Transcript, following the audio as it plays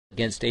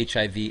against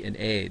HIV and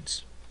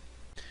AIDS.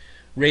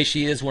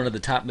 Reishi is one of the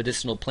top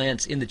medicinal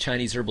plants in the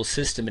Chinese herbal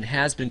system and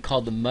has been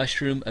called the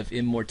mushroom of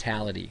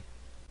immortality.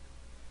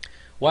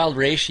 Wild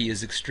reishi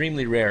is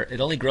extremely rare.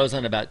 It only grows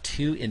on about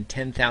 2 in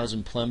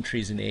 10,000 plum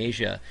trees in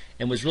Asia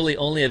and was really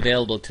only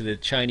available to the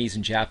Chinese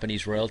and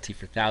Japanese royalty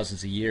for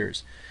thousands of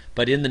years.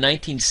 But in the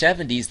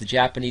 1970s, the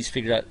Japanese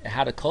figured out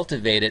how to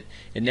cultivate it,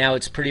 and now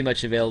it's pretty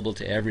much available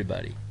to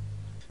everybody.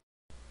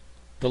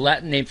 The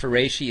Latin name for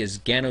reishi is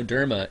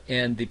Ganoderma,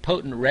 and the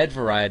potent red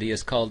variety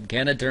is called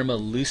Ganoderma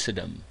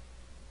lucidum.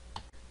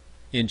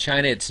 In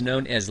China, it's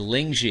known as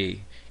lingji,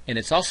 and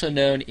it's also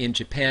known in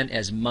Japan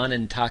as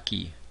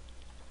manentaki.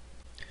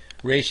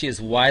 Reishi is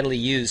widely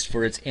used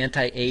for its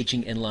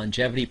anti-aging and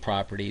longevity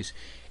properties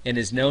and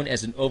is known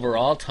as an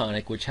overall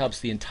tonic which helps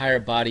the entire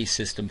body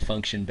system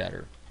function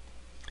better.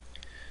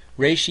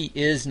 Reishi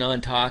is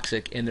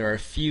non-toxic and there are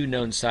few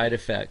known side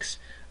effects.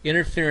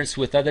 Interference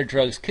with other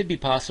drugs could be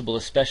possible,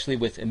 especially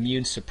with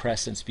immune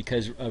suppressants,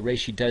 because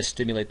reishi does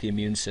stimulate the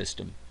immune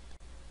system.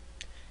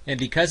 And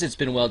because it's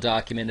been well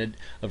documented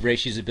of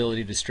reishi's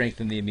ability to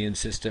strengthen the immune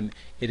system,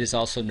 it is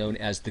also known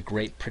as the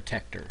Great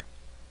Protector.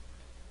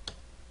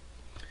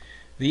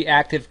 The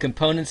active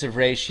components of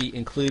reishi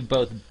include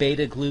both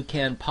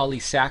beta-glucan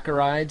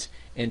polysaccharides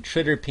and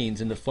triterpenes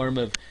in the form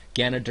of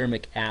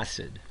ganodermic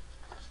acid.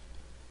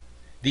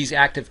 These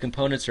active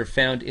components are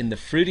found in the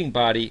fruiting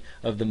body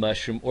of the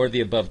mushroom, or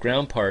the above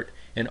ground part,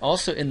 and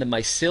also in the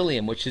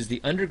mycelium, which is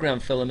the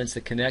underground filaments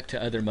that connect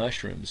to other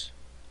mushrooms.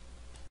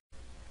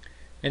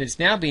 And it's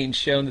now being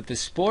shown that the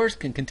spores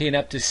can contain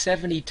up to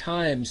 70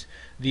 times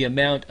the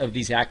amount of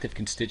these active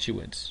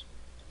constituents.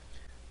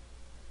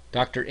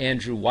 Dr.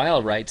 Andrew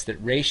Weil writes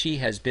that reishi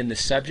has been the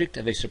subject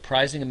of a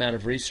surprising amount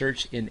of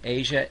research in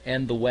Asia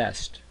and the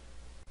West.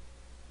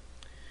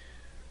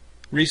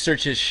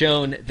 Research has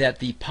shown that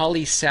the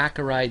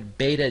polysaccharide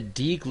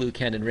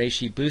beta-D-glucan in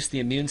reishi boosts the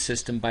immune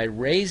system by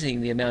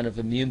raising the amount of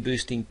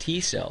immune-boosting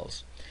T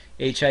cells.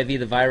 HIV,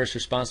 the virus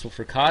responsible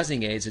for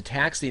causing AIDS,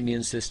 attacks the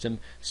immune system,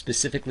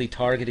 specifically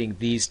targeting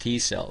these T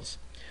cells,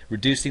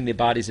 reducing the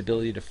body's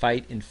ability to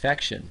fight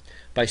infection.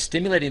 By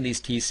stimulating these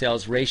T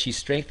cells, reishi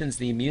strengthens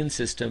the immune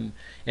system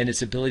and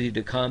its ability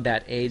to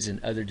combat AIDS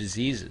and other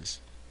diseases.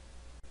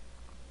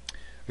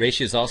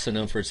 Reishi is also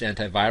known for its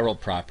antiviral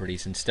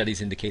properties, and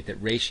studies indicate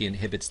that reishi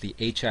inhibits the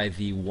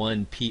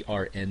HIV-1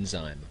 PR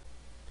enzyme.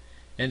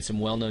 And some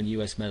well-known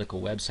U.S.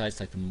 medical websites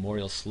like the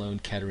Memorial Sloan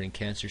Kettering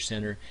Cancer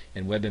Center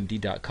and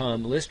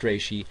WebMD.com list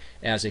reishi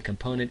as a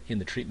component in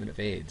the treatment of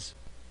AIDS.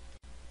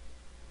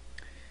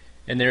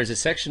 And there is a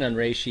section on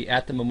reishi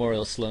at the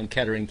Memorial Sloan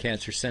Kettering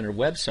Cancer Center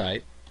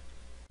website.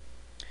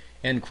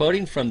 And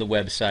quoting from the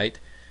website,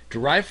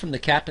 derived from the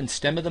cap and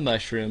stem of the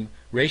mushroom,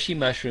 reishi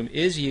mushroom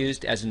is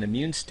used as an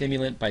immune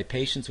stimulant by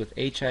patients with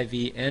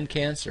HIV and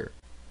cancer.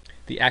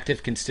 The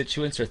active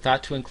constituents are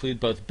thought to include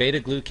both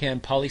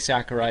beta-glucan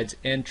polysaccharides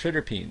and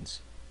triterpenes.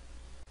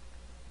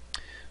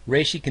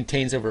 Reishi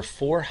contains over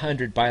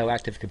 400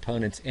 bioactive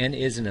components and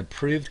is an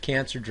approved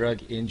cancer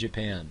drug in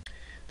Japan.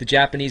 The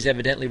Japanese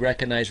evidently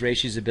recognize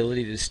reishi's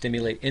ability to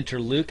stimulate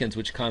interleukins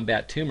which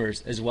combat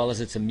tumors, as well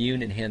as its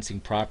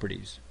immune-enhancing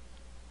properties.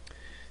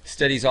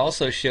 Studies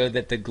also show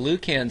that the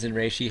glucans in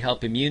reishi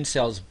help immune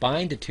cells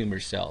bind to tumor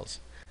cells.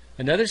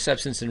 Another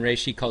substance in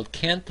reishi called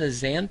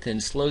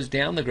canthaxanthin slows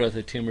down the growth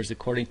of tumors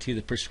according to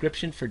the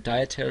Prescription for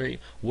Dietary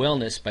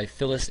Wellness by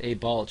Phyllis A.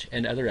 Balch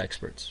and other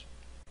experts.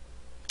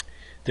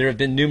 There have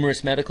been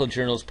numerous medical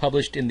journals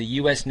published in the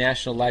U.S.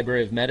 National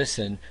Library of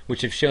Medicine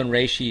which have shown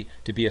reishi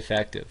to be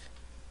effective.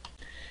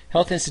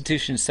 Health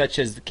institutions such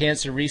as the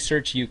Cancer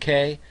Research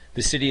UK,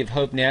 the City of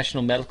Hope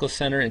National Medical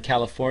Center in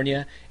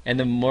California, and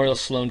the Memorial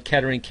Sloan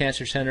Kettering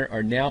Cancer Center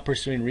are now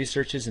pursuing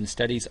researches and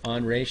studies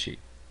on reishi.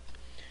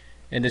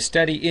 And a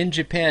study in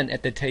Japan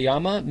at the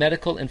Toyama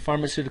Medical and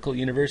Pharmaceutical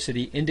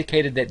University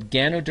indicated that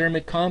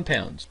ganodermic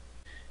compounds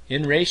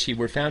in reishi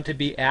were found to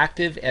be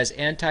active as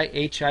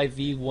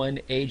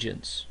anti-HIV-1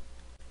 agents.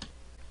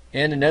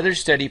 And another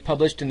study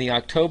published in the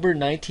October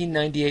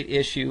 1998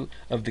 issue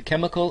of the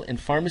Chemical and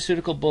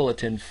Pharmaceutical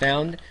Bulletin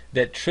found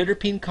that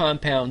triterpene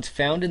compounds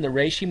found in the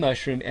reishi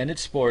mushroom and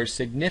its spores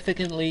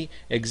significantly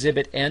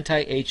exhibit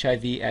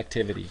anti-HIV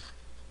activity.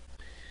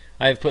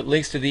 I have put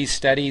links to these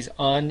studies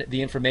on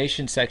the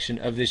information section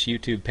of this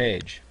YouTube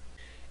page.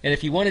 And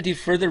if you want to do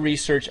further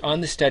research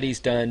on the studies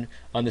done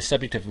on the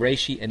subject of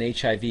reishi and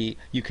HIV,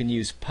 you can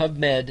use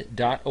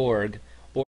pubmed.org